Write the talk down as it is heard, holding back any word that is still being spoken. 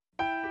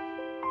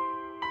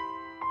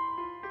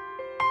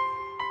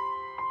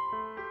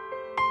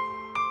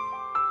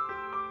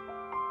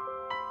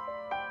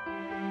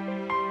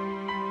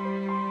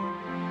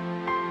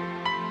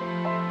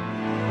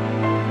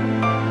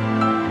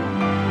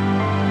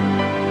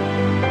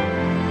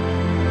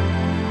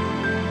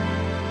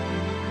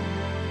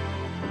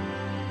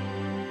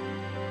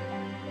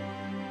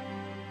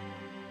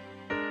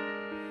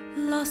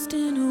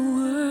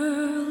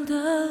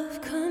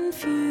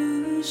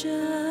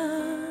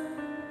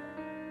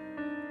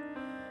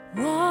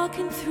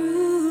walking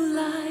through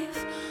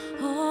life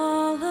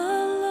all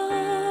alone,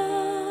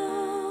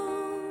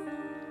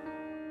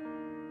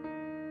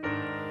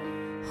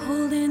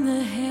 holding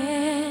the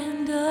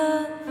hand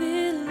of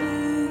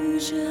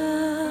illusion.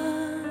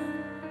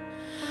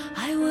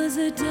 I was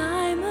a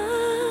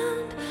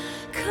diamond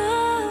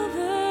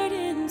covered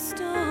in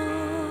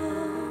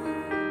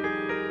stone,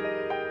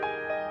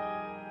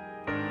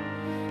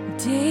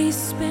 days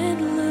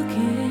spent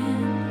looking,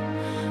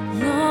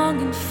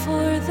 longing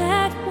for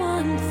that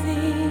one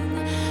thing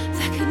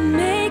that could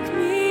make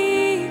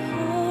me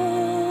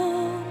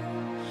whole.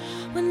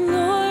 When,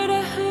 Lord,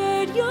 I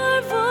heard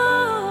your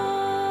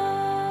voice,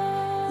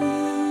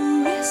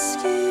 you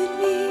rescued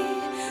me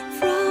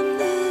from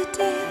the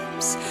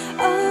depths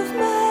of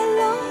my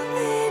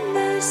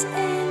loneliness,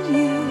 and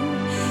you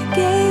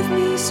gave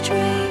me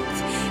strength,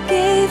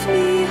 gave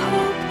me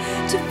hope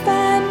to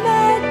find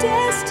my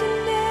destiny.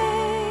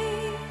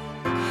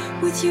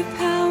 With your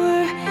power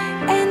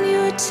and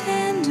your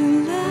tender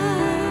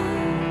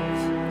love,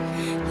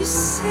 you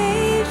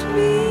saved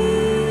me.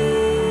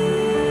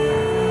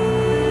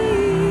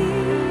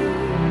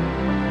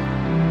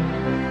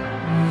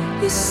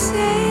 You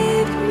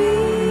saved me.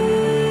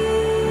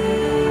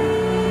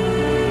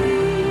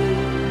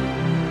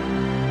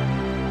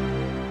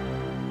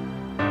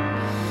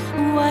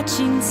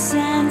 Watching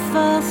sand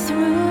fall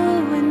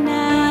through an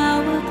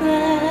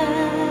hourglass,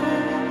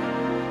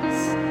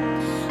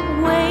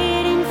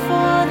 waiting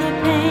for the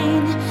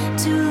pain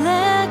to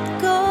let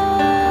go.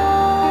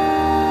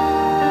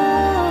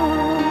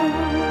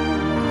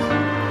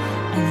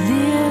 I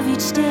live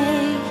each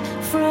day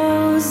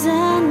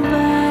frozen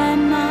by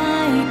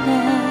my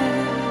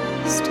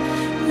past,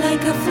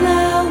 like a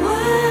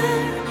flower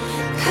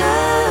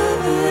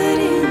covered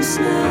in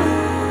snow.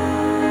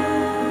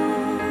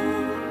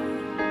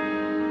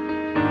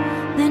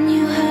 Then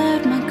you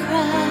heard my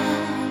cry,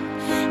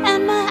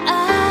 and my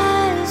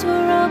eyes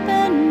were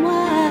open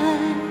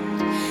wide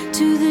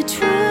to the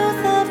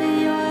truth of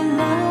your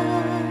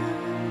love.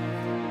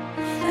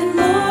 And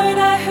Lord,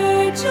 I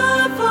heard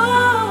your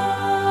voice.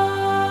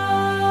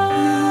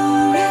 You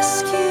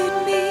rescued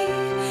me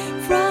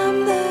from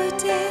the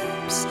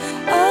depths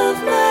of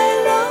my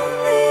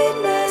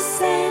loneliness,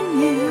 and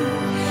you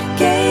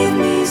gave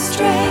me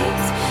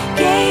strength,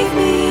 gave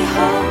me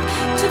hope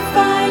to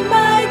find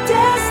my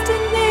destiny.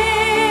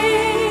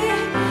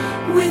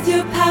 With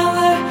your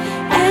power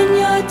and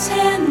your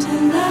tender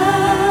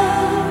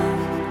love,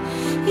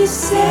 you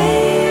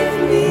saved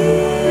me.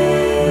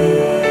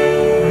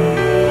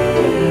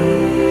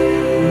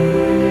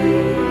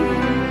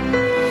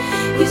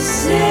 You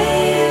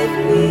saved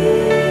me.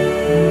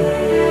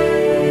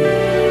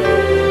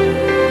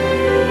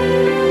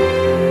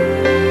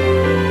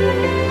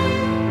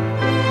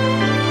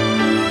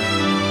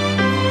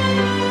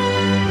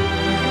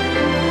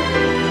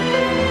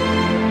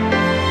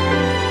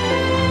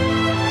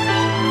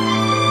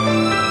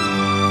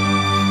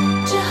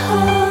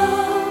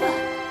 Jehovah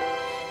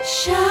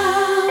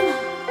Shammah,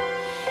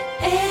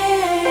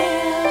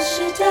 El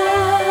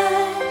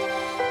Shaddai,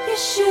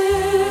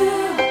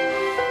 Yeshua,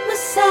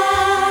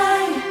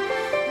 Messiah,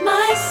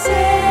 my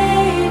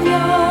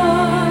Savior,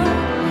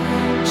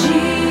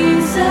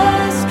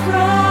 Jesus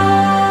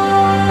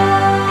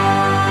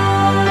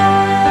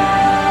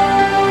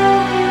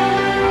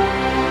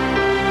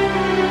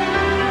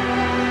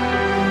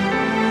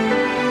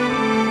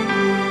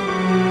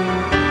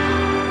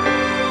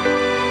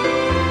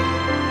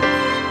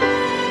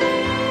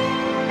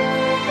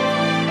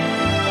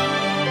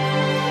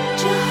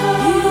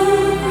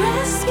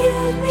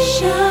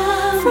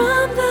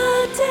from the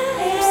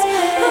depths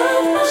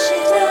of my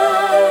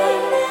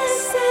darkness,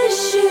 and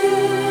you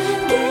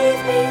gave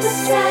me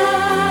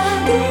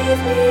strength, gave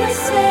me a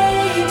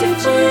Savior to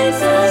find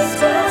my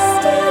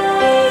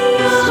destiny.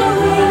 You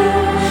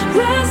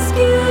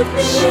rescued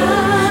me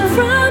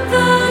from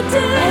the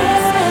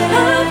depths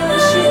of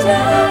my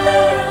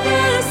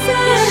darkness,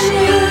 and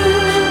you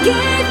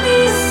gave me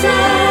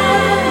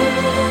strength,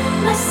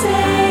 my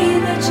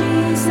Savior,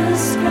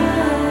 Jesus Christ.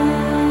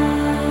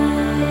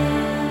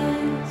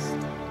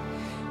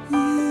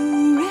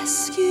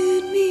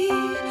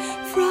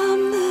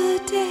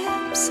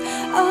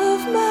 Of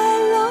my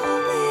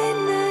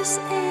loneliness,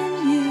 and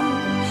you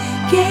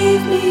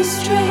gave me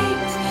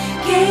strength,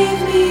 gave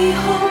me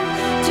hope